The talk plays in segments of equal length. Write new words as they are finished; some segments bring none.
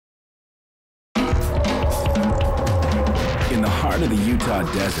heart of the Utah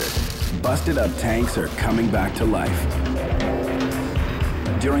desert, busted-up tanks are coming back to life.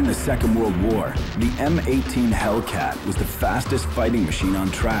 During the Second World War, the M18 Hellcat was the fastest fighting machine on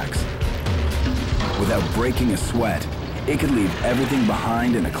tracks. Without breaking a sweat, it could leave everything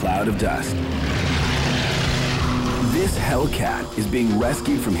behind in a cloud of dust. This Hellcat is being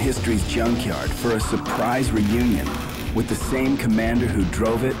rescued from history's junkyard for a surprise reunion with the same commander who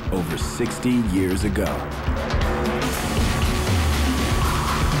drove it over 60 years ago.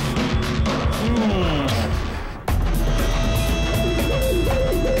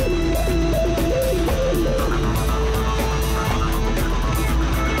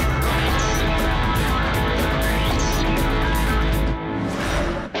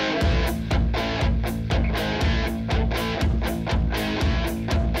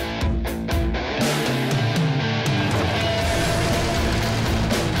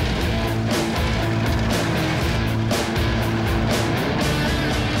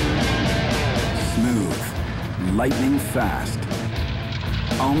 Lightning fast,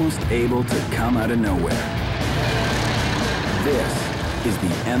 almost able to come out of nowhere. This is the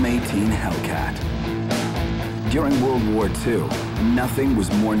M18 Hellcat. During World War II, nothing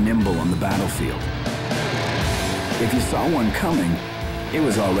was more nimble on the battlefield. If you saw one coming, it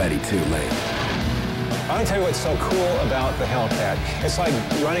was already too late. I want to tell you what's so cool about the Hellcat. It's like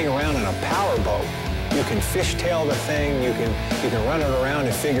running around in a power boat. You can fishtail the thing, you can run it around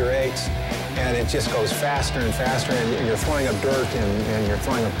in figure eights, and it just goes faster and faster, and you're throwing up dirt, and you're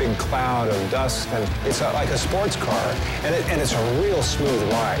throwing a big cloud of dust, and it's like a sports car, and it's a real smooth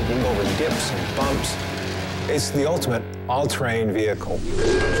ride. You can go over dips and bumps. It's the ultimate all-terrain vehicle.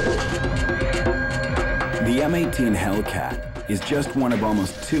 The M18 Hellcat is just one of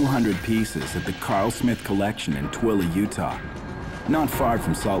almost 200 pieces at the Karl Smith collection in Tooele, Utah, not far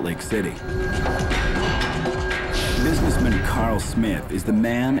from Salt Lake City. Businessman Karl Smith is the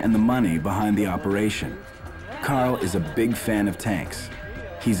man and the money behind the operation. Karl is a big fan of tanks.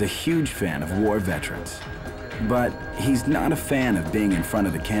 He's a huge fan of war veterans. But he's not a fan of being in front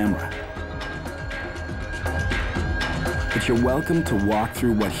of the camera. But you're welcome to walk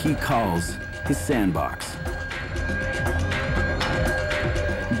through what he calls his sandbox.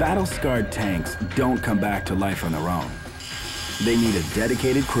 Battle-scarred tanks don't come back to life on their own. They need a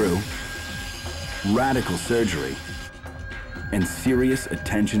dedicated crew, radical surgery, and serious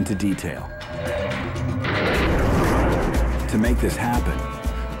attention to detail. To make this happen,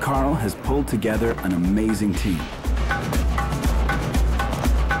 Karl has pulled together an amazing team.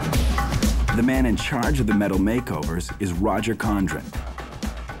 The man in charge of the metal makeovers is Roger Condren.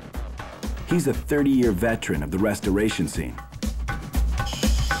 He's a 30-year veteran of the restoration scene.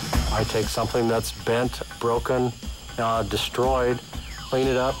 I take something that's bent, broken, destroyed, clean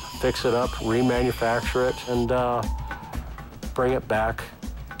it up, fix it up, remanufacture it, and bring it back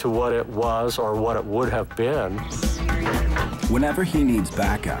to what it was or what it would have been. Whenever he needs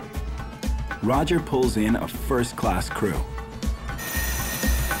backup, Roger pulls in a first-class crew.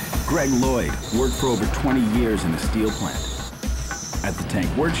 Greg Lloyd worked for over 20 years in a steel plant. At the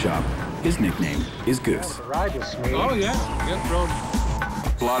tank workshop, his nickname is Goose. Oh, yeah. Get road.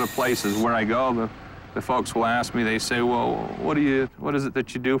 A lot of places where I go, the folks will ask me, they say, well, what is it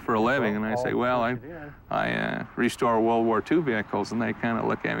that you do for a living? And I say, well, I restore World War II vehicles. And they kind of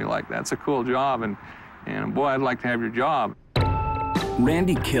look at me like, that's a cool job, and boy, I'd like to have your job.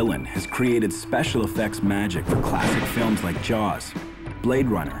 Randy Killen has created special effects magic for classic films like Jaws, Blade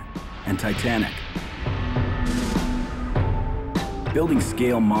Runner, and Titanic. Building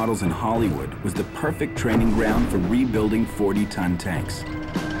scale models in Hollywood was the perfect training ground for rebuilding 40-ton tanks.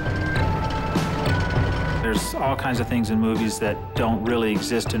 There's all kinds of things in movies that don't really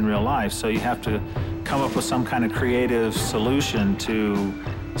exist in real life, so you have to come up with some kind of creative solution to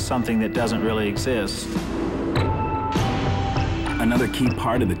something that doesn't really exist. Another key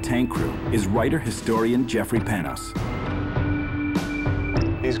part of the tank crew is writer-historian Jeffrey Panos.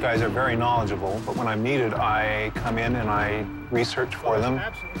 These guys are very knowledgeable, but when I'm needed, I come in and I research for them,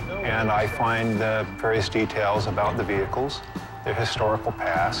 and I find the various details about the vehicles, their historical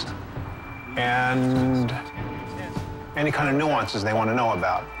past, and any kind of nuances they want to know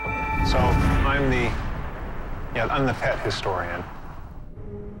about. So I'm the pet historian.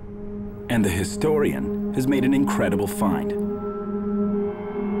 And the historian has made an incredible find.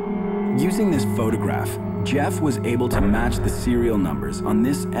 Using this photograph, Jeff was able to match the serial numbers on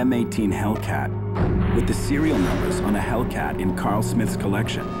this M18 Hellcat with the serial numbers on a Hellcat in Karl Smith's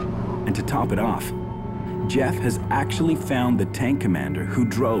collection. And to top it off, Jeff has actually found the tank commander who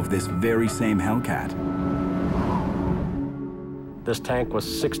drove this very same Hellcat. This tank was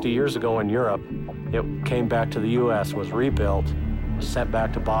 60 years ago in Europe. It came back to the U.S., was rebuilt, was sent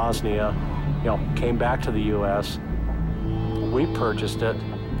back to Bosnia, came back to the U.S. We purchased it,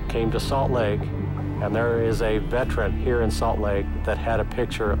 came to Salt Lake, and there is a veteran here in Salt Lake that had a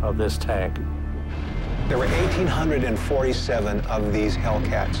picture of this tank. There were 1,847 of these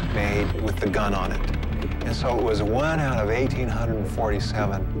Hellcats made with the gun on it. And so it was 1 out of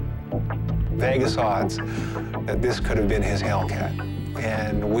 1,847 Vegas odds that this could have been his Hellcat.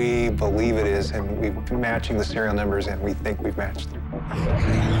 And we believe it is, and we're matching the serial numbers, and we think we've matched them.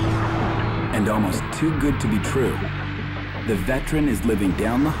 And almost too good to be true, the veteran is living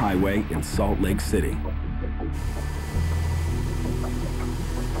down the highway in Salt Lake City.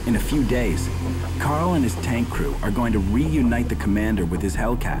 In a few days, Karl and his tank crew are going to reunite the commander with his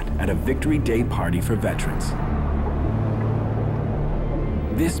Hellcat at a Victory Day party for veterans.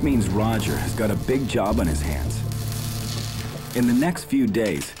 This means Roger has got a big job on his hands. In the next few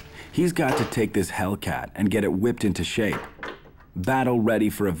days, he's got to take this Hellcat and get it whipped into shape. Battle ready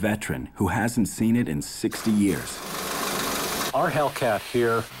for a veteran who hasn't seen it in 60 years. Our Hellcat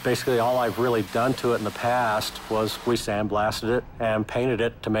here, basically all I've really done to it in the past was we sandblasted it and painted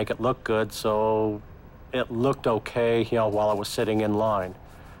it to make it look good, so it looked okay, while I was sitting in line.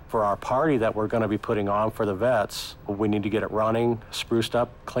 For our party that we're going to be putting on for the vets, we need to get it running, spruced up,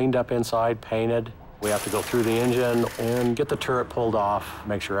 cleaned up inside, painted. We have to go through the engine and get the turret pulled off,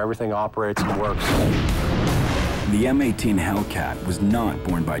 make sure everything operates and works. The M18 Hellcat was not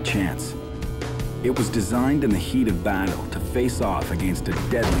born by chance. It was designed in the heat of battle to face off against a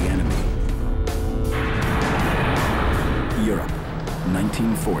deadly enemy. Europe,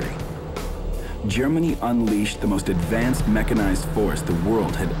 1940. Germany unleashed the most advanced mechanized force the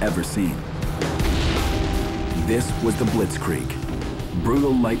world had ever seen. This was the Blitzkrieg,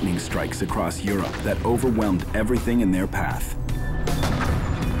 brutal lightning strikes across Europe that overwhelmed everything in their path.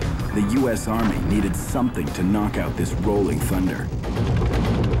 The US Army needed something to knock out this rolling thunder.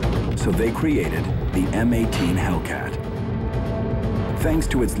 So they created the M18 Hellcat. Thanks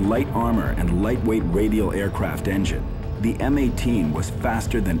to its light armor and lightweight radial aircraft engine, the M18 was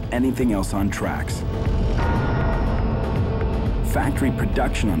faster than anything else on tracks. Factory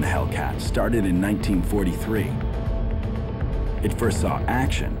production on the Hellcat started in 1943. It first saw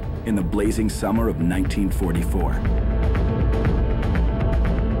action in the blazing summer of 1944.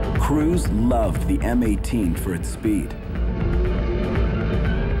 Crews loved the M18 for its speed.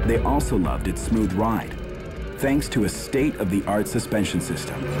 They also loved its smooth ride, thanks to a state-of-the-art suspension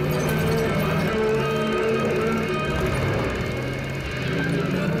system.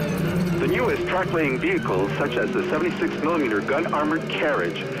 The newest track-laying vehicles, such as the 76mm gun-armored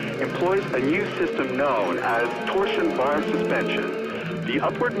carriage, employs a new system known as torsion bar suspension. The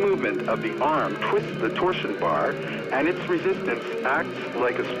upward movement of the arm twists the torsion bar, and its resistance acts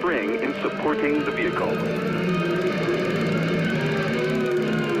like a spring in supporting the vehicle.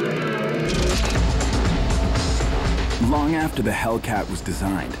 Long after the Hellcat was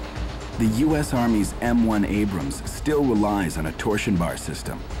designed, the US Army's M1 Abrams still relies on a torsion bar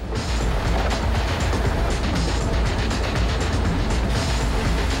system.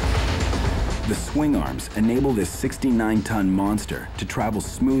 The swing arms enable this 69-ton monster to travel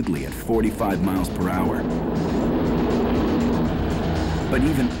smoothly at 45 miles per hour. But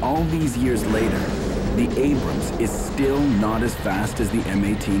even all these years later, the Abrams is still not as fast as the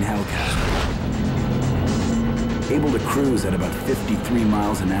M18 Hellcat. Able to cruise at about 53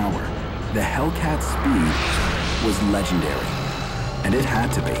 miles an hour, the Hellcat's speed was legendary, and it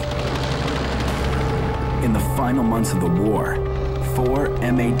had to be. In the final months of the war, 4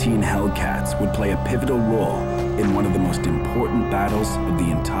 M18 Hellcats would play a pivotal role in one of the most important battles of the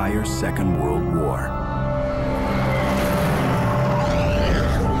entire Second World War.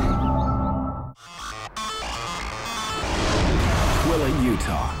 Tooele,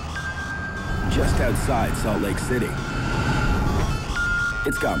 Utah, just outside Salt Lake City.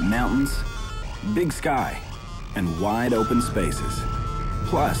 It's got mountains, big sky, and wide open spaces.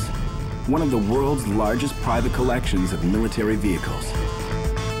 Plus, one of the world's largest private collections of military vehicles.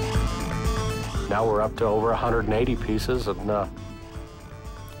 Now we're up to over 180 pieces, and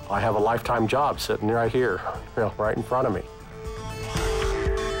I have a lifetime job sitting right here, right in front of me.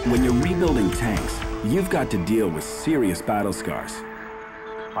 When you're rebuilding tanks, you've got to deal with serious battle scars.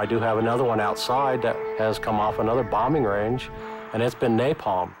 I do have another one outside that has come off another bombing range, and it's been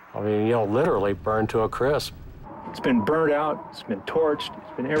napalm. I mean, literally burned to a crisp. It's been burnt out, it's been torched,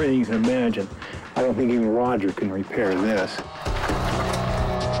 it's been everything you can imagine. I don't think even Roger can repair this.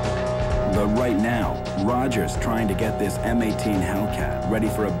 But right now, Roger's trying to get this M18 Hellcat ready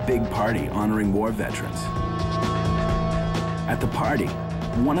for a big party honoring war veterans. At the party,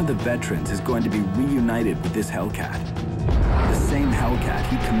 one of the veterans is going to be reunited with this Hellcat. The same Hellcat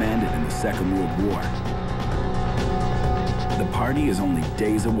he commanded in the Second World War. The party is only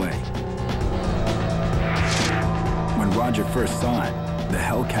days away. When Roger first saw it, the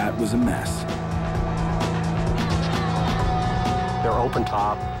Hellcat was a mess. They're open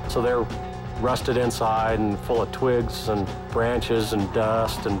top, so they're rusted inside and full of twigs and branches and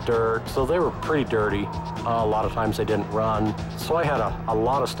dust and dirt, so they were pretty dirty. A lot of times they didn't run, so I had a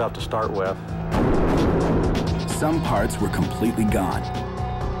lot of stuff to start with. Some parts were completely gone.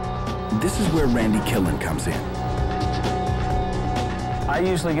 This is where Randy Killen comes in. I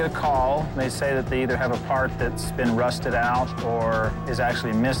usually get a call. They say that they either have a part that's been rusted out or is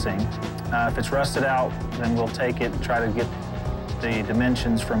actually missing. If it's rusted out, then we'll take it and try to get the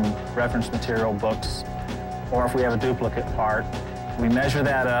dimensions from reference material books, or if we have a duplicate part, we measure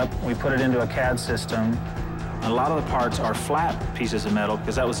that up, we put it into a CAD system. A lot of the parts are flat pieces of metal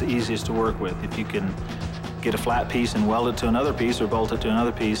because that was the easiest to work with. If you can get a flat piece and weld it to another piece or bolt it to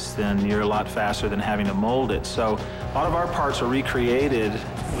another piece, then you're a lot faster than having to mold it. So a lot of our parts are recreated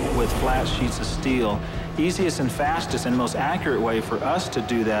with flat sheets of steel. Easiest and fastest and most accurate way for us to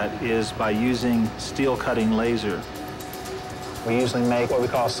do that is by using steel cutting laser. We usually make what we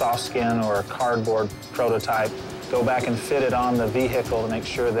call a soft skin or a cardboard prototype, go back and fit it on the vehicle to make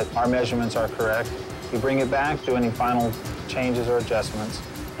sure that our measurements are correct. We bring it back, do any final changes or adjustments,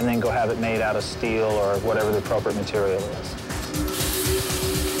 and then go have it made out of steel or whatever the appropriate material is.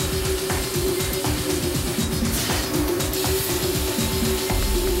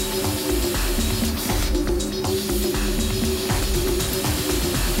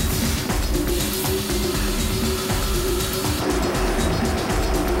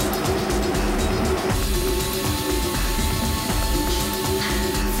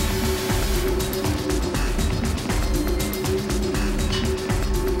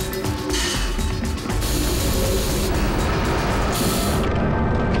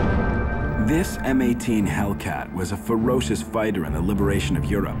 This M18 Hellcat was a ferocious fighter in the liberation of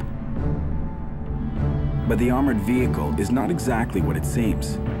Europe. But the armored vehicle is not exactly what it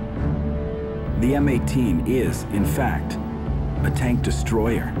seems. The M18 is, in fact, a tank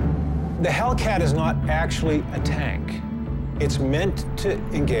destroyer. The Hellcat is not actually a tank. It's meant to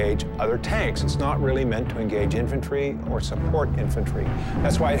engage other tanks. It's not really meant to engage infantry or support infantry.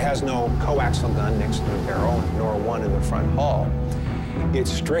 That's why it has no coaxial gun next to the barrel, nor one in the front hull.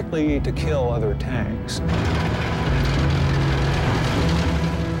 It's strictly to kill other tanks.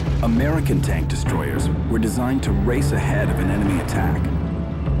 American tank destroyers were designed to race ahead of an enemy attack.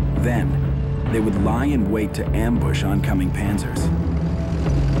 Then, they would lie in wait to ambush oncoming panzers.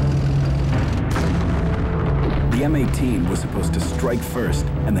 The M18 was supposed to strike first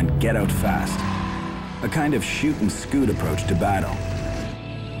and then get out fast. A kind of shoot and scoot approach to battle.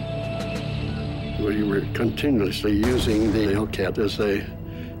 We were continuously using the Hellcat as a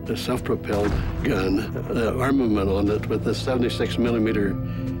self-propelled gun. The armament on it with the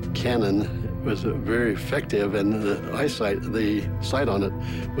 76mm cannon was very effective, and the sight on it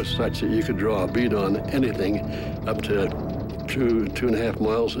was such that you could draw a bead on anything up to 2.5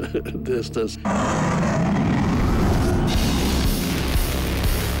 miles distance.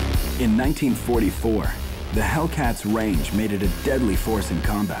 In 1944, the Hellcat's range made it a deadly force in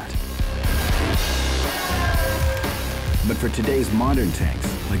combat. But for today's modern tanks,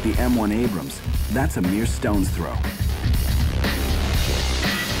 like the M1 Abrams, that's a mere stone's throw.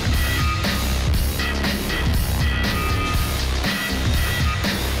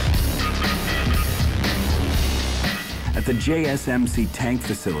 At the JSMC tank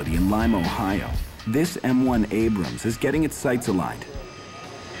facility in Lima, Ohio, this M1 Abrams is getting its sights aligned.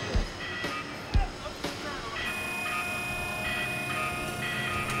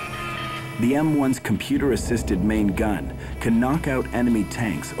 The M1's computer-assisted main gun can knock out enemy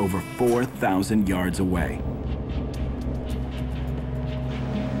tanks over 4,000 yards away.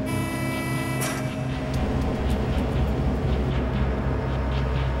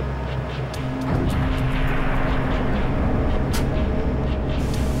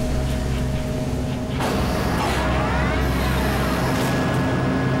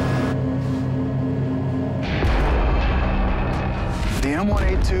 The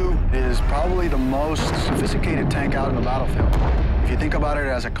M1A2 is probably the most sophisticated tank out in the battlefield. If you think about it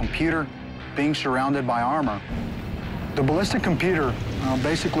as a computer being surrounded by armor, the ballistic computer,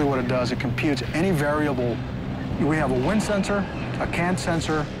 basically what it does, it computes any variable. We have a wind sensor, a cant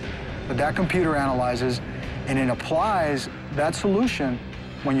sensor, that computer analyzes, and it applies that solution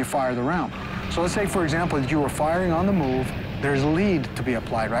when you fire the round. So let's say, for example, that you were firing on the move, there's lead to be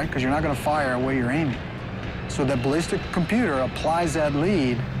applied, right? Because you're not going to fire where you're aiming. So the ballistic computer applies that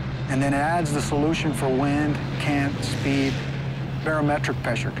lead and then adds the solution for wind, cant, speed, barometric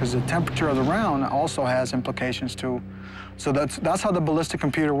pressure, because the temperature of the round also has implications too. So that's how the ballistic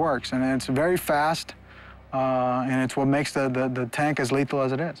computer works, and it's very fast, and it's what makes the tank as lethal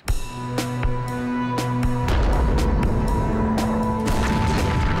as it is.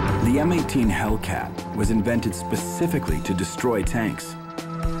 The M18 Hellcat was invented specifically to destroy tanks.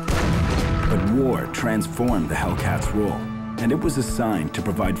 But war transformed the Hellcat's role, and it was assigned to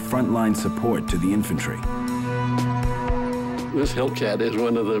provide frontline support to the infantry. This Hellcat is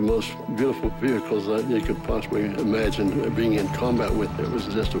one of the most beautiful vehicles that you could possibly imagine being in combat with. It was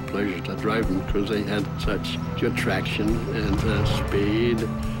just a pleasure to drive them because they had such good traction and speed.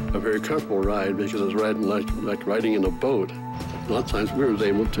 A very comfortable ride because it was riding like riding in a boat. A lot of times we were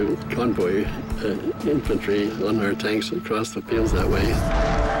able to convoy infantry on our tanks across the fields that way.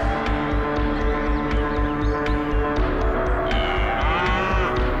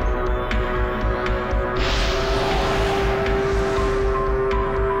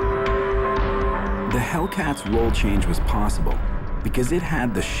 The Hellcat's role change was possible because it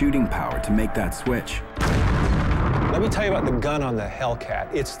had the shooting power to make that switch. Let me tell you about the gun on the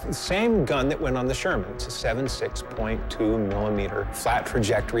Hellcat. It's the same gun that went on the Sherman. It's a 76.2 millimeter flat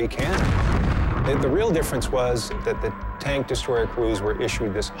trajectory cannon. The real difference was that the tank destroyer crews were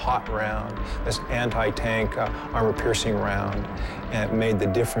issued this hot round, this anti-tank armor-piercing round, and it made the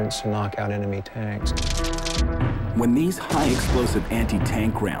difference to knock out enemy tanks. When these high-explosive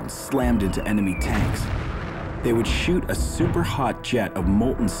anti-tank rounds slammed into enemy tanks, they would shoot a super-hot jet of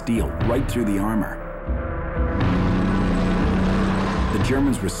molten steel right through the armor. The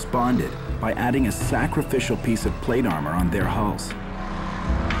Germans responded by adding a sacrificial piece of plate armor on their hulls.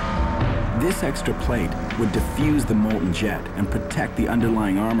 This extra plate would diffuse the molten jet and protect the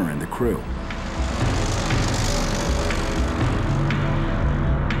underlying armor and the crew.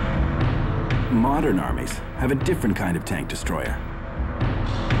 Modern armies have a different kind of tank destroyer.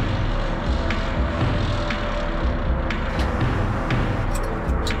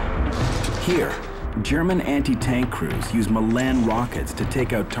 Here, German anti-tank crews use Milan rockets to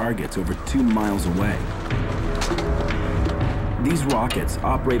take out targets over 2 miles away. These rockets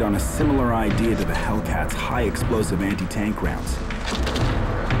operate on a similar idea to the Hellcat's high-explosive anti-tank rounds.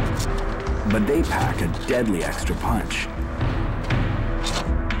 But they pack a deadly extra punch.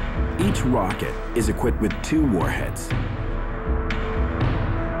 Each rocket is equipped with 2 warheads.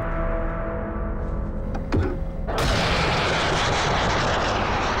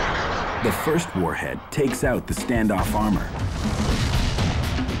 The first warhead takes out the standoff armor.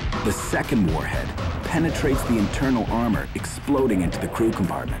 The second warhead penetrates the internal armor, exploding into the crew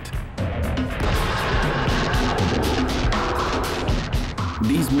compartment.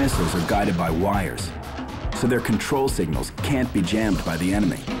 These missiles are guided by wires, so their control signals can't be jammed by the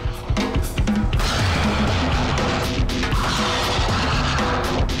enemy.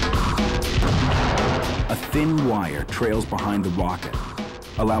 A thin wire trails behind the rocket,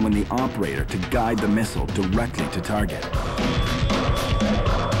 allowing the operator to guide the missile directly to target.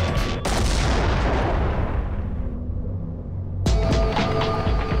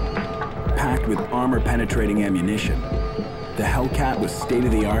 Packed with armor-penetrating ammunition, the Hellcat was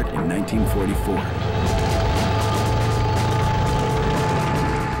state-of-the-art in 1944.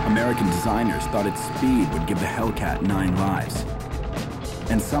 American designers thought its speed would give the Hellcat 9 lives.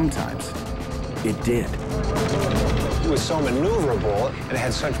 And sometimes, it did. It was so maneuverable, and it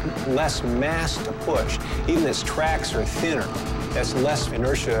had such less mass to push. Even its tracks are thinner. That's less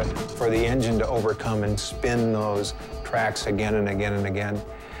inertia for the engine to overcome and spin those tracks again and again and again.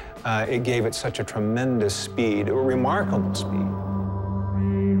 It gave it such a tremendous speed, a remarkable speed.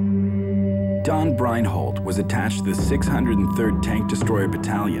 Don Breinholt was attached to the 603rd Tank Destroyer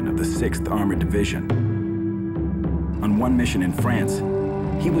Battalion of the 6th Armored Division. On one mission in France,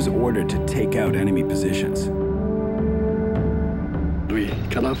 he was ordered to take out enemy positions. We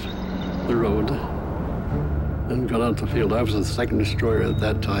cut off the road and got out the field. I was the 2nd destroyer at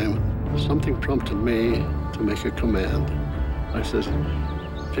that time. Something prompted me to make a command. I said,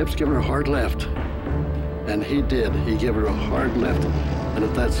 "Phipps, give her a hard left." And he did. He gave her a hard left. And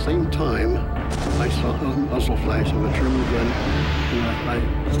at that same time, I saw a muzzle flash of a German gun. And I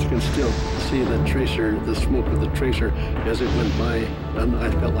can still see the tracer, the smoke of the tracer as it went by. And I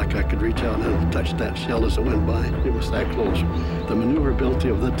felt like I could reach out and touch that shell as it went by. It was that close. The maneuverability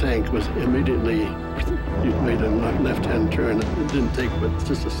of the tank was immediately, you made a left-hand turn. It didn't take but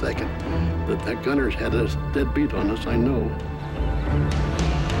just a second. That gunner had a dead beat on us, I know.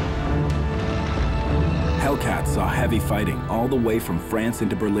 Hellcats saw heavy fighting all the way from France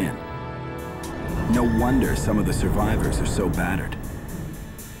into Berlin. No wonder some of the survivors are so battered.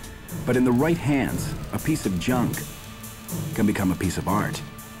 But in the right hands, a piece of junk can become a piece of art.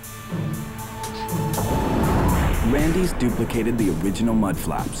 Randy's duplicated the original mud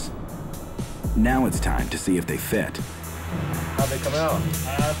flaps. Now it's time to see if they fit. How'd they come out?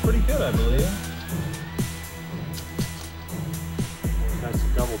 Pretty good, I believe. Nice to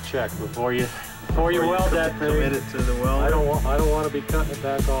double check before you weld that thing. Commit it to the weld. I don't want to be cutting it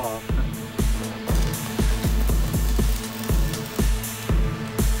back off.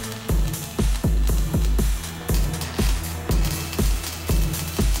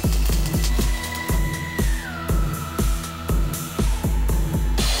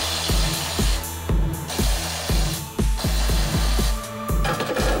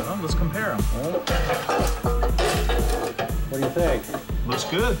 Let's compare them. What do you think? Looks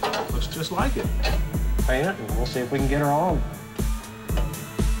good. Looks just like it. Paint it, and we'll see if we can get her on.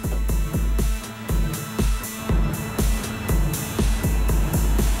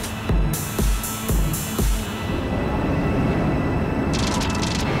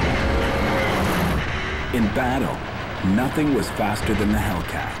 In battle, nothing was faster than the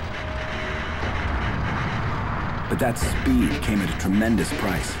Hellcat. But that speed came at a tremendous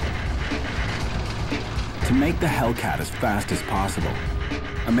price. To make the Hellcat as fast as possible,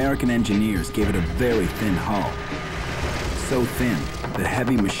 American engineers gave it a very thin hull. So thin that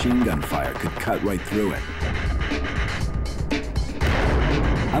heavy machine gun fire could cut right through it.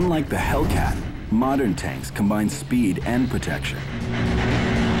 Unlike the Hellcat, modern tanks combine speed and protection.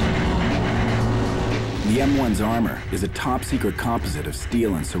 The M1's armor is a top-secret composite of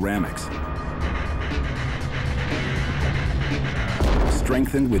steel and ceramics.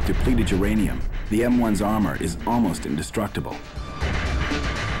 Strengthened with depleted uranium, the M1's armor is almost indestructible.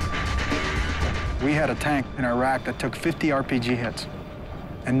 We had a tank in Iraq that took 50 RPG hits,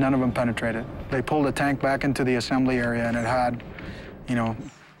 and none of them penetrated. They pulled the tank back into the assembly area, and it had, you know,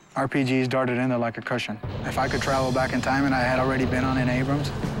 RPGs darted in there like a cushion. If I could travel back in time and I had already been on an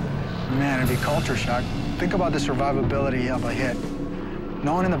Abrams, man, it'd be culture shock. Think about the survivability of a hit.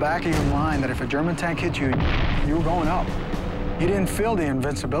 Knowing in the back of your mind that if a German tank hit you, you were going up. You didn't feel the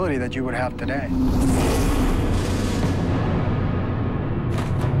invincibility that you would have today.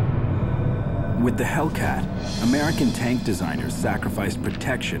 With the Hellcat, American tank designers sacrificed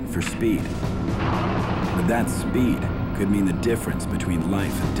protection for speed. But that speed could mean the difference between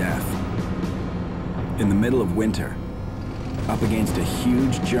life and death. In the middle of winter, up against a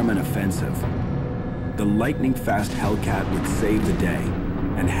huge German offensive, the lightning-fast Hellcat would save the day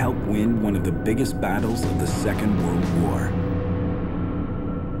and help win one of the biggest battles of the Second World War.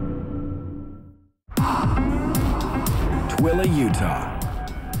 Tooele, Utah.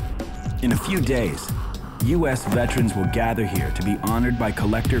 In a few days, US veterans will gather here to be honored by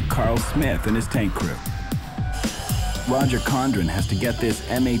collector Karl Smith and his tank crew. Roger Condren has to get this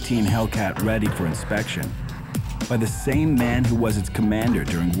M18 Hellcat ready for inspection by the same man who was its commander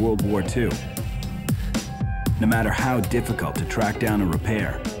during World War II. No matter how difficult to track down a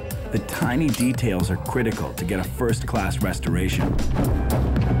repair, the tiny details are critical to get a first-class restoration.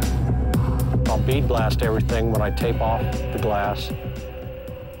 I'll bead blast everything when I tape off the glass.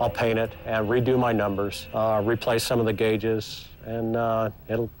 I'll paint it and redo my numbers, replace some of the gauges, and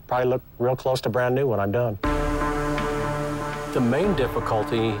it'll probably look real close to brand new when I'm done. The main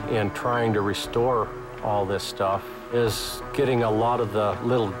difficulty in trying to restore all this stuff is getting a lot of the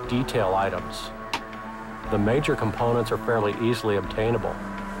little detail items. The major components are fairly easily obtainable.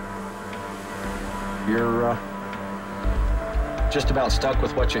 You're just about stuck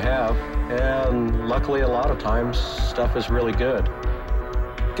with what you have, and luckily a lot of times stuff is really good.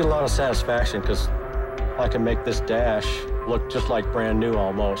 Get a lot of satisfaction because I can make this dash look just like brand new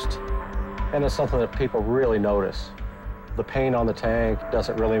almost, and it's something that people really notice. The paint on the tank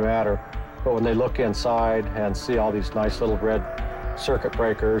doesn't really matter, but when they look inside and see all these nice little red circuit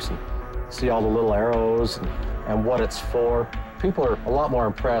breakers and see all the little arrows and what it's for, people are a lot more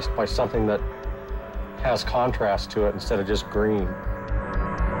impressed by something that has contrast to it instead of just green.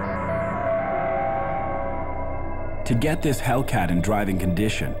 To get this Hellcat in driving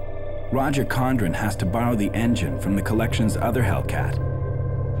condition, Roger Condren has to borrow the engine from the collection's other Hellcat.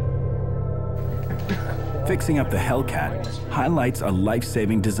 Fixing up the Hellcat highlights a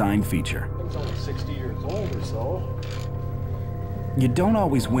life-saving design feature. It's only 60 years old or so. You don't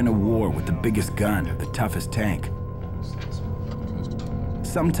always win a war with the biggest gun or the toughest tank.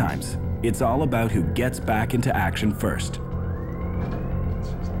 Sometimes it's all about who gets back into action first.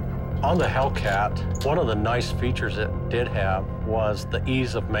 On the Hellcat, one of the nice features it did have was the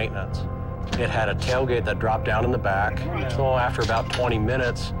ease of maintenance. It had a tailgate that dropped down in the back, so after about 20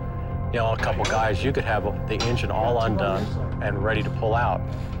 minutes, You know, a couple guys, you could have the engine all undone and ready to pull out.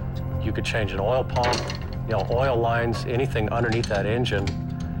 You could change an oil pump, you know, oil lines, anything underneath that engine,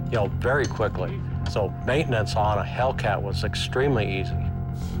 you know, very quickly. So maintenance on a Hellcat was extremely easy.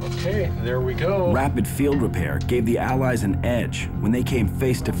 Okay, there we go. Rapid field repair gave the Allies an edge when they came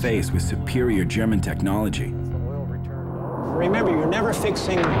face to face with superior German technology. Remember, you're never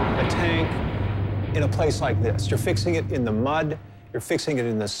fixing a tank in a place like this. You're fixing it in the mud, you're fixing it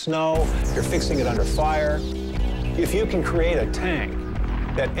in the snow, you're fixing it under fire. If you can create a tank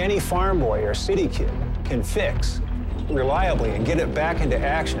that any farm boy or city kid can fix reliably and get it back into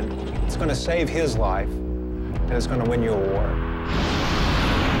action, it's going to save his life, and it's going to win you a war.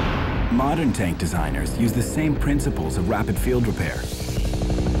 Modern tank designers use the same principles of rapid field repair.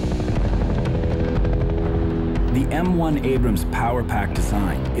 The M1 Abrams Power Pack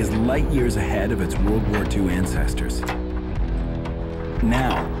design is light years ahead of its World War II ancestors.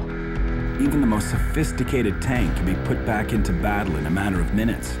 Now, even the most sophisticated tank can be put back into battle in a matter of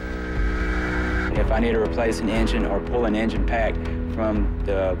minutes. If I need to replace an engine or pull an engine pack from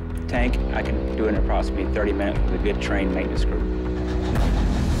the tank, I can do it in approximately 30 minutes with a good trained maintenance crew.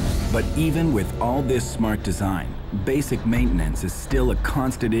 But even with all this smart design, basic maintenance is still a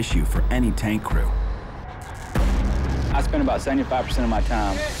constant issue for any tank crew. I spend about 75% of my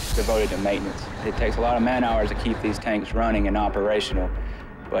time devoted to maintenance. It takes a lot of man-hours to keep these tanks running and operational.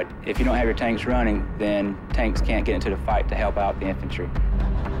 But if you don't have your tanks running, then tanks can't get into the fight to help out the infantry.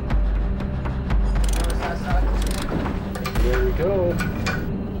 There we go.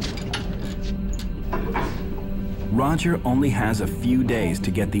 Roger only has a few days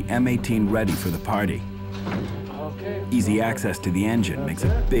to get the M18 ready for the party. Okay. Easy access to the engine makes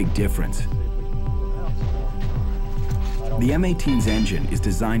a big difference. The M18's engine is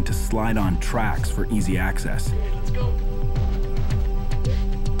designed to slide on tracks for easy access.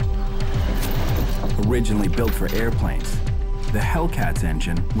 Originally built for airplanes, the Hellcat's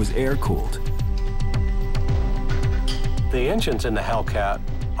engine was air-cooled. The engines in the Hellcat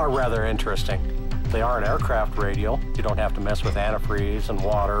are rather interesting. They are an aircraft radial. You don't have to mess with antifreeze and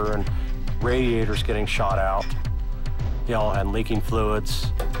water and radiators getting shot out, you know, and leaking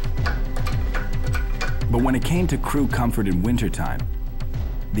fluids. But when it came to crew comfort in wintertime,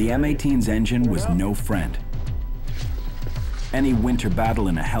 the M18's engine was no friend. Any winter battle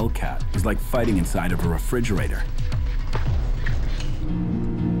in a Hellcat was like fighting inside of a refrigerator.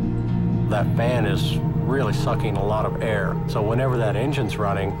 That fan is really sucking a lot of air. So whenever that engine's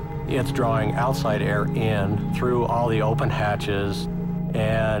running, it's drawing outside air in through all the open hatches,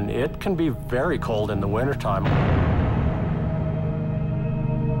 and it can be very cold in the wintertime.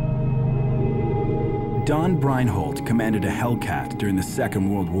 Don Breinholt commanded a Hellcat during the Second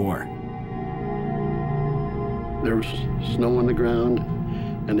World War. There was snow on the ground,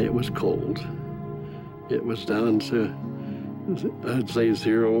 and it was cold. It was down to, I'd say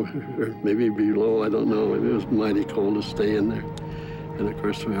 0, or maybe below, I don't know. It was mighty cold to stay in there. And of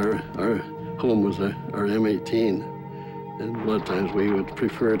course, our home was our M18. And a lot of times we would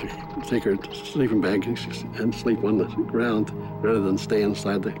prefer to take our sleeping bag and sleep on the ground rather than stay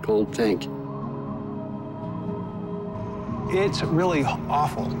inside the cold tank. It's really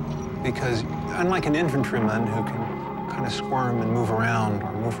awful because unlike an infantryman who can kind of squirm and move around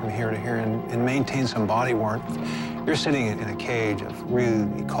or move from here to here and maintain some body warmth, you're sitting in a cage of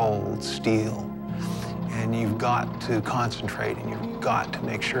really cold steel. And you've got to concentrate, and you've got to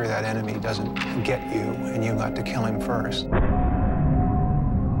make sure that enemy doesn't get you, and you've got to kill him first.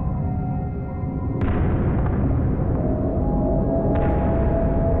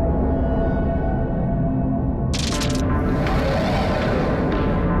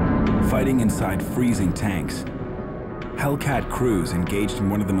 Fighting inside freezing tanks, Hellcat crews engaged in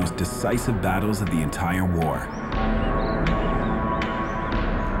one of the most decisive battles of the entire war.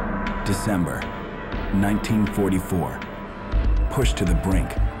 December 1944. Pushed to the brink.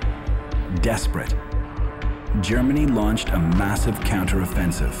 Desperate, Germany launched a massive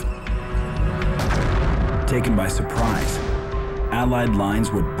counteroffensive. Taken by surprise, Allied lines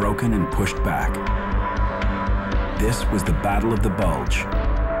were broken and pushed back. This was the Battle of the Bulge,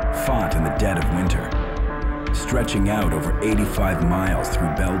 fought in the dead of winter, stretching out over 85 miles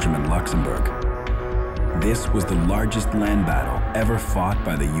through Belgium and Luxembourg. This was the largest land battle ever fought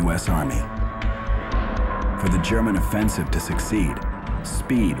by the US Army. For the German offensive to succeed,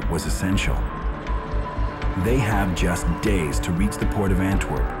 speed was essential. They have just days to reach the port of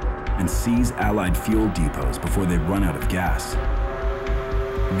Antwerp and seize Allied fuel depots before they run out of gas.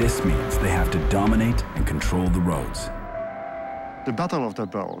 This means they have to dominate and control the roads. The Battle of the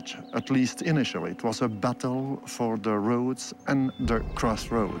Bulge, at least initially, it was a battle for the roads and the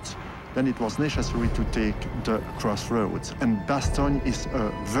crossroads. then it was necessary to take the crossroads. And Bastogne is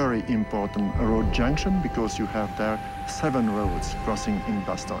a very important road junction because you have there 7 roads crossing in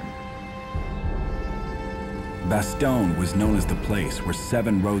Bastogne. Bastogne was known as the place where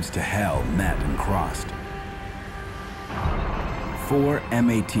 7 roads to hell met and crossed. 4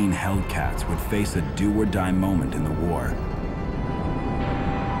 M18 Hellcats would face a do-or-die moment in the war.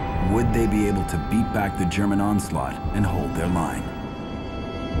 Would they be able to beat back the German onslaught and hold their line?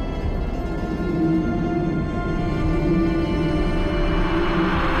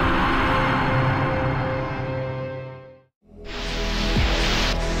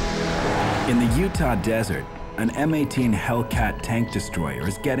 In the Utah desert, an M18 Hellcat tank destroyer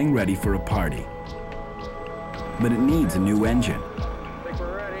is getting ready for a party. But it needs a new engine.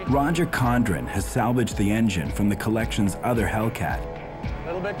 Roger Condren has salvaged the engine from the collection's other Hellcat. A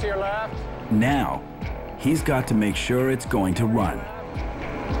little bit to your left. Now, he's got to make sure it's going to run.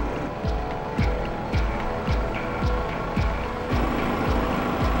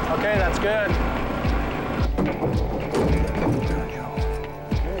 Okay, that's good.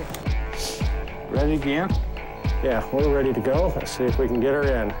 Ready again? Yeah, we're ready to go. Let's see if we can get her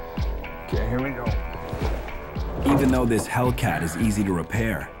in. Okay, here we go. Even though this Hellcat is easy to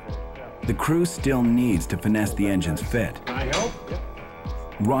repair, the crew still needs to finesse the engine's fit. Can I help?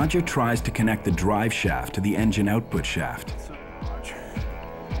 Roger tries to connect the drive shaft to the engine output shaft.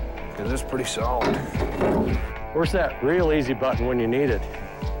 Because it's pretty solid. Where's that real easy button when you need it?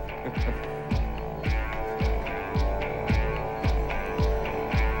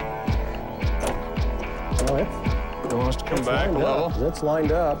 Oh, It wants to come back a level. It's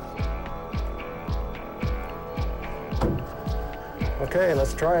lined up. Okay,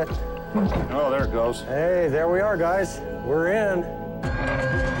 let's try it. Oh, there it goes. Hey, there we are, guys. We're in.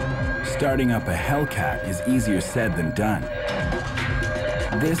 Starting up a Hellcat is easier said than done.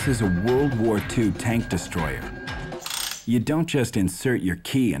 This is a World War II tank destroyer. You don't just insert your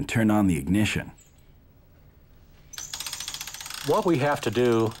key and turn on the ignition. What we have to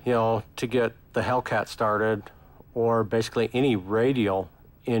do, to get the Hellcat started, or basically any radial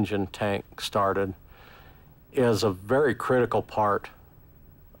engine tank started, is a very critical part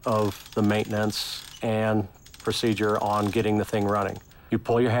of the maintenance and procedure on getting the thing running. You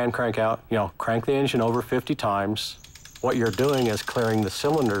pull your hand crank out, crank the engine over 50 times. What you're doing is clearing the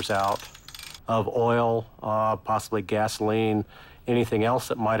cylinders out of oil, possibly gasoline, anything else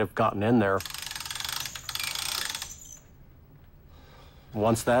that might have gotten in there.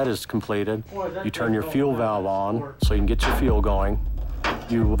 Once that is completed, you turn your fuel valve on so you can get your fuel going.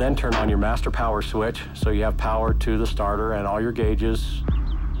 You then turn on your master power switch so you have power to the starter and all your gauges.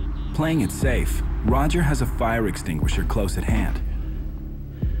 Playing it safe, Roger has a fire extinguisher close at hand.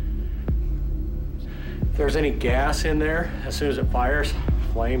 If there's any gas in there, as soon as it fires,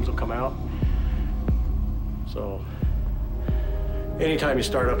 flames will come out. So anytime you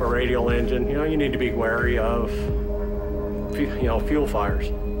start up a radial engine, you need to be wary of fuel fires.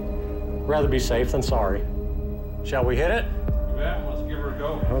 Rather be safe than sorry. Shall we hit it? Yeah, let's give her a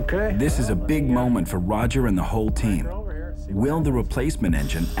go. Okay. This is a big moment for Roger and the whole team. Will the replacement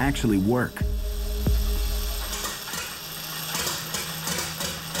engine actually work?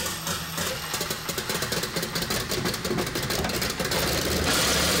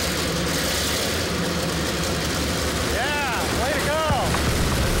 Yeah, way to go!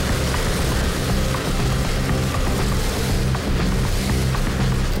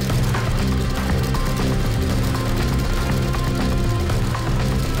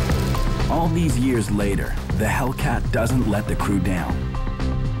 All these years later, the Hellcat doesn't let the crew down.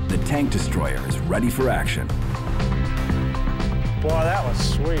 The tank destroyer is ready for action. Boy, that was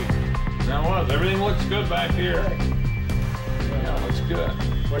sweet. That was. Everything looks good back here. Yeah, looks good.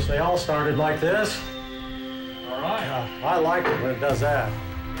 Wish they all started like this. All right. I like it when it does that.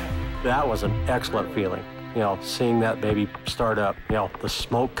 That was an excellent feeling, seeing that baby start up, the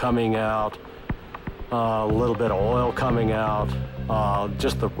smoke coming out, a little bit of oil coming out,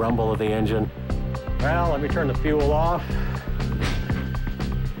 just the rumble of the engine. Well, let me turn the fuel off,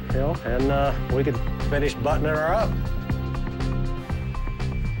 and we could finish buttoning her up.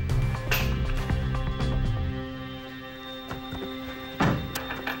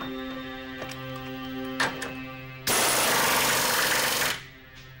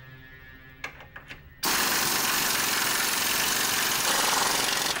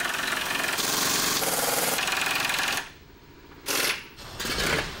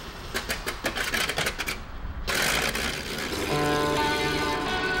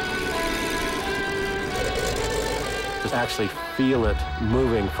 Actually feel it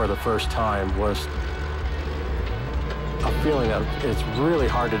moving for the first time was a feeling that it's really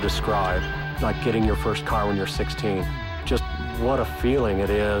hard to describe, like getting your first car when you're 16. Just what a feeling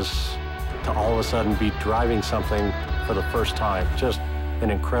it is to all of a sudden be driving something for the first time. Just an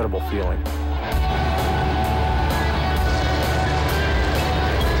incredible feeling.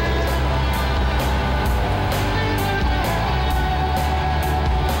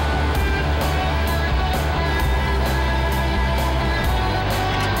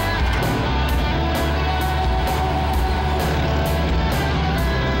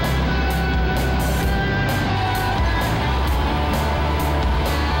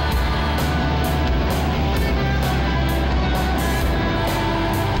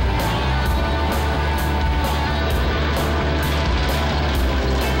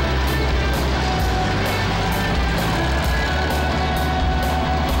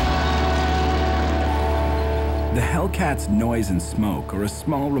 The Hellcat's noise and smoke are a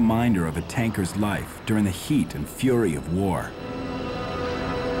small reminder of a tanker's life during the heat and fury of war.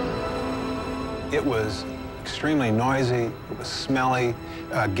 It was extremely noisy, it was smelly,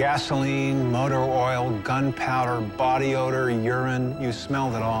 gasoline, motor oil, gunpowder, body odor, urine, you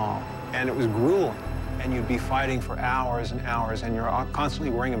smelled it all. And it was grueling. And you'd be fighting for hours and hours, and you're constantly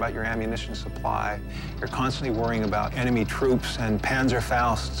worrying about your ammunition supply. You're constantly worrying about enemy troops and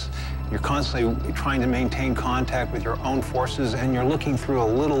Panzerfausts. You're constantly trying to maintain contact with your own forces, and you're looking through a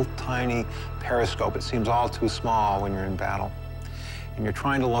little tiny periscope. It seems all too small when you're in battle. And you're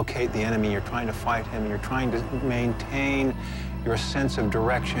trying to locate the enemy, you're trying to fight him, you're trying to maintain your sense of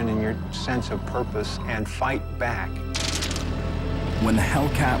direction and your sense of purpose and fight back. When the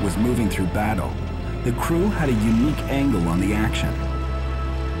Hellcat was moving through battle, the crew had a unique angle on the action.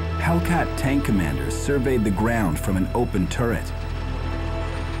 Hellcat tank commanders surveyed the ground from an open turret.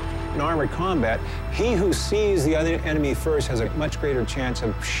 In armored combat, he who sees the other enemy first has a much greater chance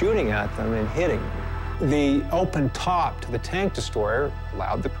of shooting at them and hitting. The open top to the tank destroyer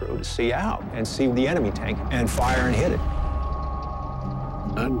allowed the crew to see out and see the enemy tank and fire and hit it.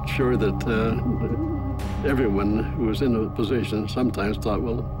 I'm sure that everyone who was in a position sometimes thought,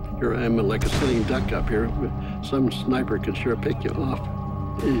 well, here I am like a sitting duck up here. Some sniper could sure pick you off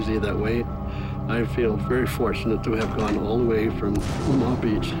easy that way. I feel very fortunate to have gone all the way from Omaha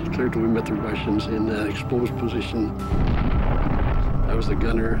Beach clear till we met the Russians in that exposed position. I was the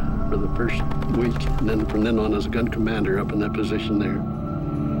gunner for the first week, and then from then on as a gun commander up in that position there.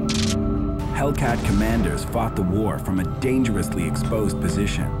 Hellcat commanders fought the war from a dangerously exposed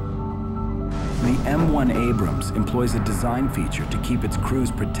position. The M1 Abrams employs a design feature to keep its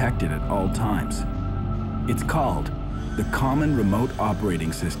crews protected at all times. It's called the Common Remote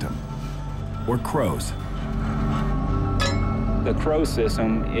Operating System, or CROWS. The CROWS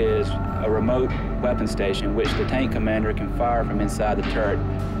system is a remote weapon station which the tank commander can fire from inside the turret.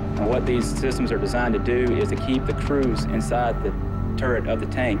 And what these systems are designed to do is to keep the crews inside the turret of the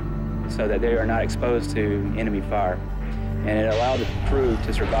tank so that they are not exposed to enemy fire. And it allowed the crew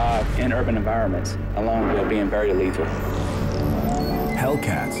to survive in urban environments along with being very lethal.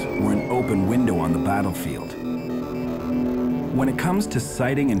 Hellcats were an open window on the battlefield. When it comes to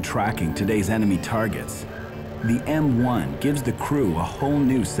sighting and tracking today's enemy targets, the M1 gives the crew a whole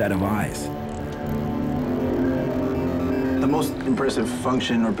new set of eyes. The most impressive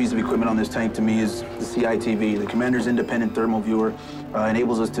function or piece of equipment on this tank to me is the CITV. The Commander's Independent Thermal Viewer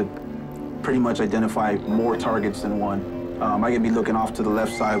enables us to pretty much identify more targets than one. I can be looking off to the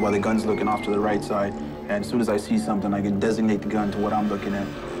left side while the gun's looking off to the right side. And as soon as I see something, I can designate the gun to what I'm looking at.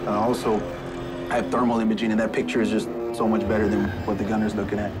 Also, I have thermal imaging, and that picture is just so much better than what the gunner's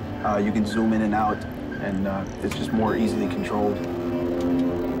looking at. You can zoom in and out, and it's just more easily controlled.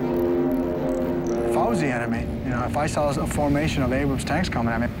 If I was the enemy, if I saw a formation of Abrams tanks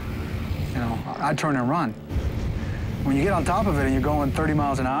coming at me, I'd turn and run. When you get on top of it and you're going 30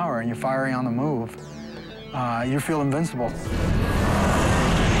 miles an hour and you're firing on the move, you feel invincible.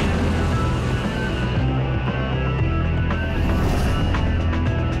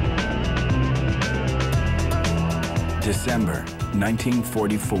 December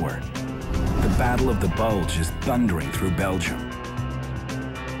 1944. The Battle of the Bulge is thundering through Belgium.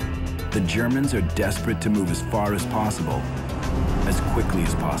 The Germans are desperate to move as far as possible, as quickly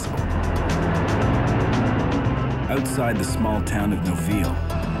as possible. Outside the small town of Neuville,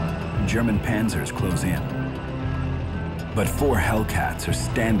 German panzers close in. But 4 Hellcats are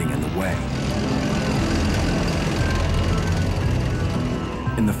standing in the way.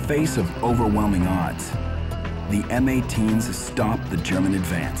 In the face of overwhelming odds, the M18s stop the German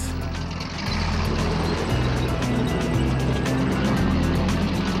advance.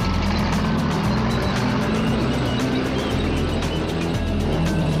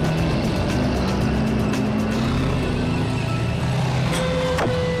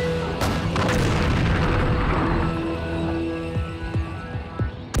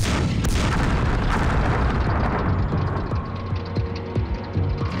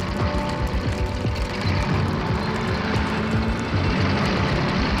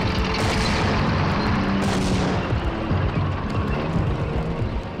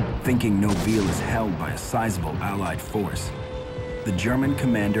 Thinking Noville is held by a sizable Allied force, the German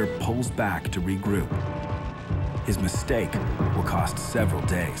commander pulls back to regroup. His mistake will cost several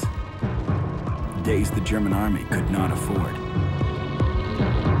days. Days the German army could not afford.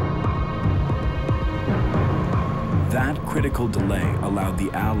 That critical delay allowed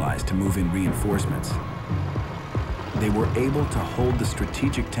the Allies to move in reinforcements. They were able to hold the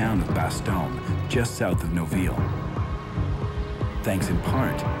strategic town of Bastogne, just south of Noville, thanks in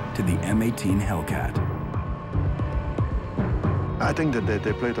part to the M18 Hellcat. I think that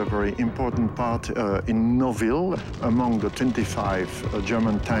they played a very important part in Noville. Among the 25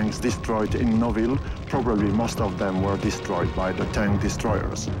 German tanks destroyed in Noville, probably most of them were destroyed by the tank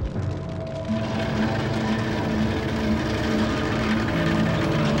destroyers.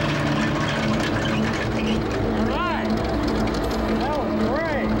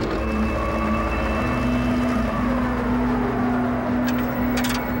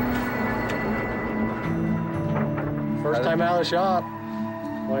 First time out of the shop.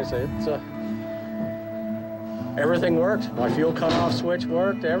 Like I say, it's everything worked. My fuel cutoff switch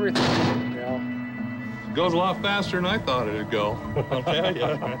worked. Everything. It goes a lot faster than I thought it'd go. I'll tell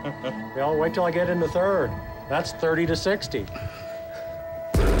you. Wait till I get into third. That's 30 to 60.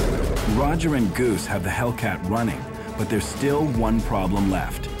 Roger and Goose have the Hellcat running, but there's still one problem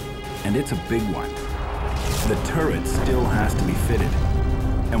left, and it's a big one. The turret still has to be fitted,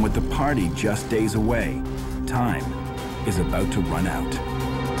 and with the party just days away, time is about to run out.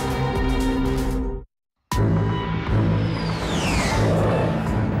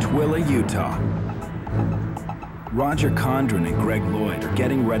 Tooele, Utah. Roger Condren and Greg Lloyd are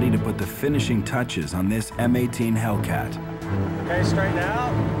getting ready to put the finishing touches on this M18 Hellcat. Okay, straighten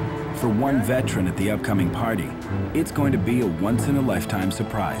out. For one veteran at the upcoming party, it's going to be a once-in-a-lifetime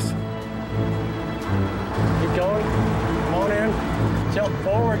surprise. Keep going. Come on in. Tilt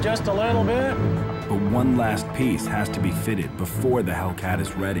forward just a little bit. But one last piece has to be fitted before the Hellcat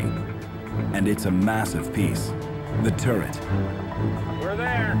is ready. And it's a massive piece, the turret. We're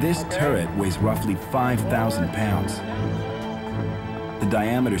there. This turret weighs roughly 5,000 pounds. The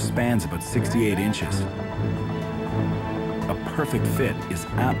diameter spans about 68 inches. A perfect fit is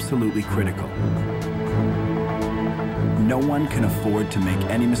absolutely critical. No one can afford to make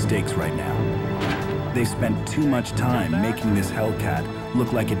any mistakes right now. They've spent too much time making this Hellcat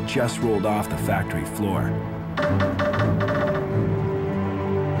look like it just rolled off the factory floor.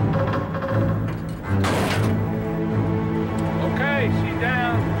 Okay, she's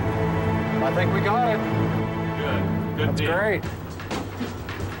down. I think we got it. Good. Good That's deal. great.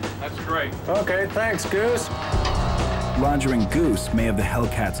 That's great. Okay, thanks, Goose. Roger and Goose may have the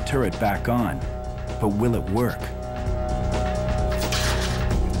Hellcat's turret back on, but will it work?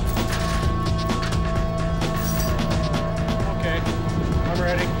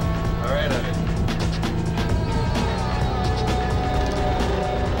 Ready. All right.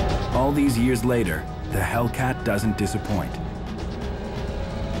 All these years later, the Hellcat doesn't disappoint.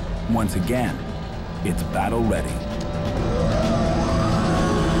 Once again, it's battle ready.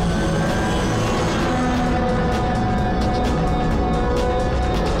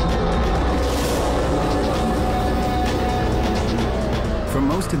 For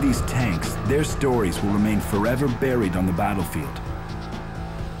most of these tanks, their stories will remain forever buried on the battlefield.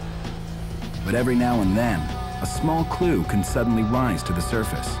 But every now and then, a small clue can suddenly rise to the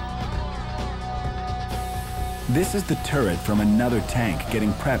surface. This is the turret from another tank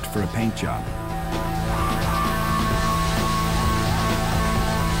getting prepped for a paint job.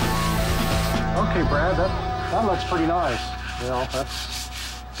 Okay, Brad, that looks pretty nice. You know,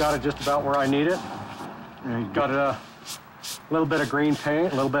 that's got it just about where I need it. And you've got a little bit of green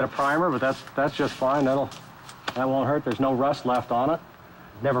paint, a little bit of primer, but that's just fine. That won't hurt. There's no rust left on it.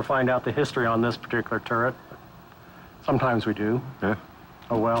 Never find out the history on this particular turret. Sometimes we do. Yeah.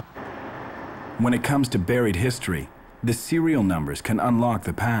 Oh well. When it comes to buried history, the serial numbers can unlock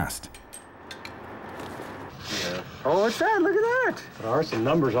the past. Yeah. Oh, what's that? Look at that. There are some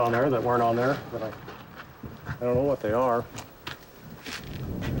numbers on there that weren't on there, but I don't know what they are.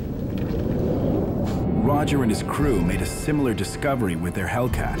 Roger and his crew made a similar discovery with their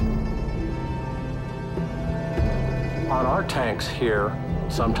Hellcat. On our tanks here,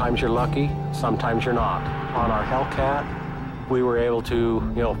 sometimes you're lucky, sometimes you're not. On our Hellcat, we were able to,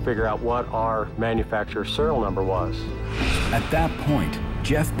 figure out what our manufacturer's serial number was. At that point,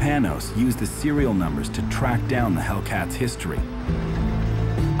 Jeff Panos used the serial numbers to track down the Hellcat's history.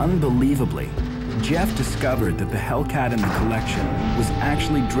 Unbelievably, Jeff discovered that the Hellcat in the collection was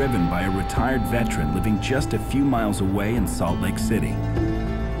actually driven by a retired veteran living just a few miles away in Salt Lake City.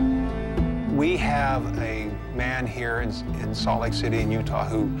 We have a man here in Salt Lake City in Utah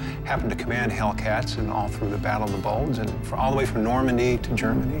who happened to command Hellcats and all through the Battle of the Bulge and all the way from Normandy to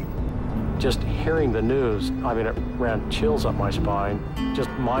Germany. Just hearing the news, I mean, it ran chills up my spine.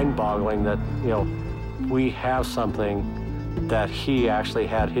 Just mind-boggling that, you know, we have something that he actually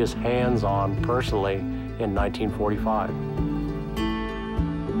had his hands on personally in 1945.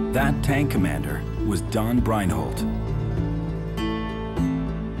 That tank commander was Don Breinholt.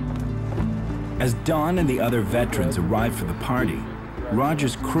 As Don and the other veterans arrive for the party,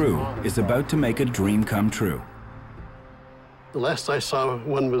 Roger's crew is about to make a dream come true. The last I saw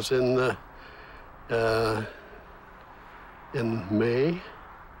one was in May,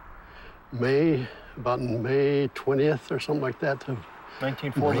 about May 20th or something like that. Of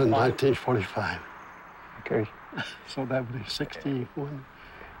 1945? 1945. Okay. So that would be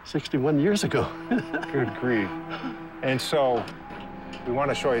 61 years ago. Good grief. And so, we want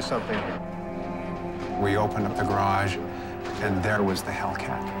to show you something here. We opened up the garage, and there was the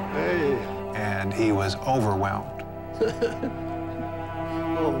Hellcat. Hey. And he was overwhelmed.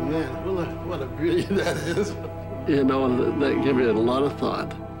 Oh, man, what a beauty that is. You know, that gave me a lot of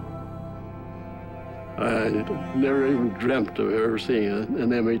thought. I never even dreamt of ever seeing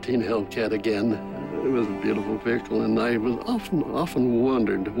an M18 Hellcat again. It was a beautiful vehicle, and I was often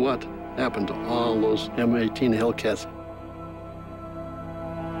wondered what happened to all those M18 Hellcats.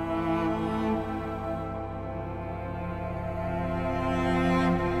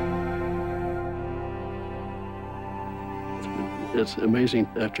 It's amazing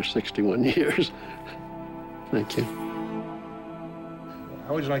after 61 years. Thank you.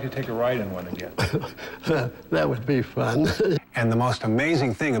 How would you like to take a ride in one again? That would be fun. And the most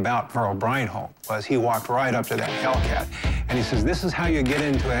amazing thing about Karl Breinholt was he walked right up to that Hellcat, and he says, "This is how you get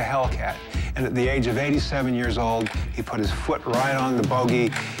into a Hellcat." And at the age of 87 years old, he put his foot right on the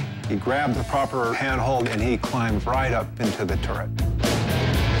bogey, he grabbed the proper handhold, and he climbed right up into the turret.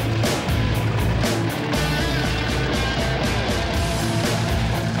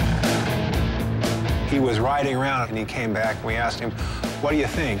 He was riding around, and he came back, and we asked him, "What do you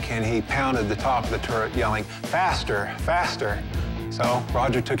think?" And he pounded the top of the turret, yelling, "Faster, faster." So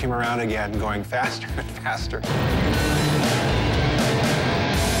Roger took him around again, going faster and faster.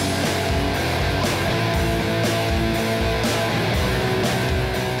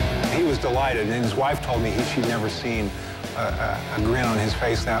 He was delighted, and his wife told me she'd never seen a grin on his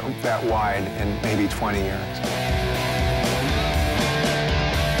face that wide in maybe 20 years.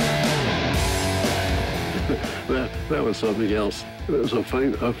 That was something else. It was a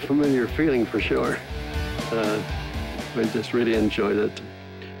familiar feeling for sure. We just really enjoyed it.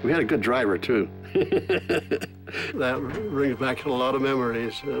 We had a good driver, too. That brings back a lot of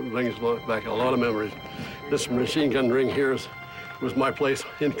memories. This machine gun ring here was my place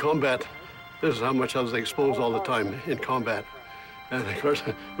in combat. This is how much I was exposed all the time in combat. And of course,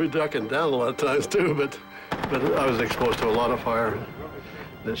 we ducking down a lot of times, too, but I was exposed to a lot of fire.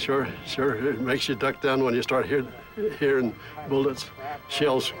 It sure it makes you duck down when you start hearing bullets,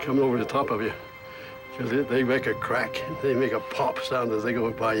 shells coming over the top of you. Because they make a crack, they make a pop sound as they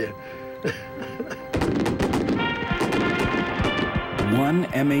go by you. One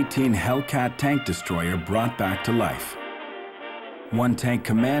M18 Hellcat tank destroyer brought back to life. One tank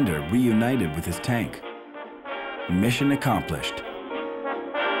commander reunited with his tank. Mission accomplished.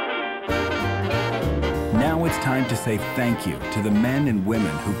 Now it's time to say thank you to the men and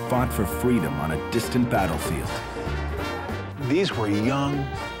women who fought for freedom on a distant battlefield. These were young,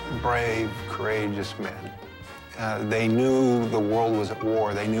 brave, courageous men. They knew the world was at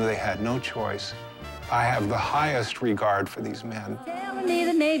war. They knew they had no choice. I have the highest regard for these men.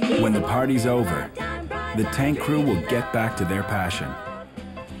 When the party's over, the tank crew will get back to their passion,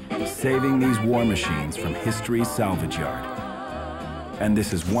 saving these war machines from history's salvage yard. And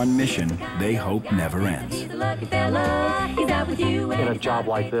this is one mission they hope never ends. In a job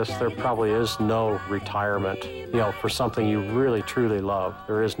like this, there probably is no retirement. You know, for something you really, truly love,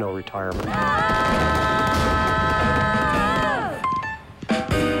 there is no retirement.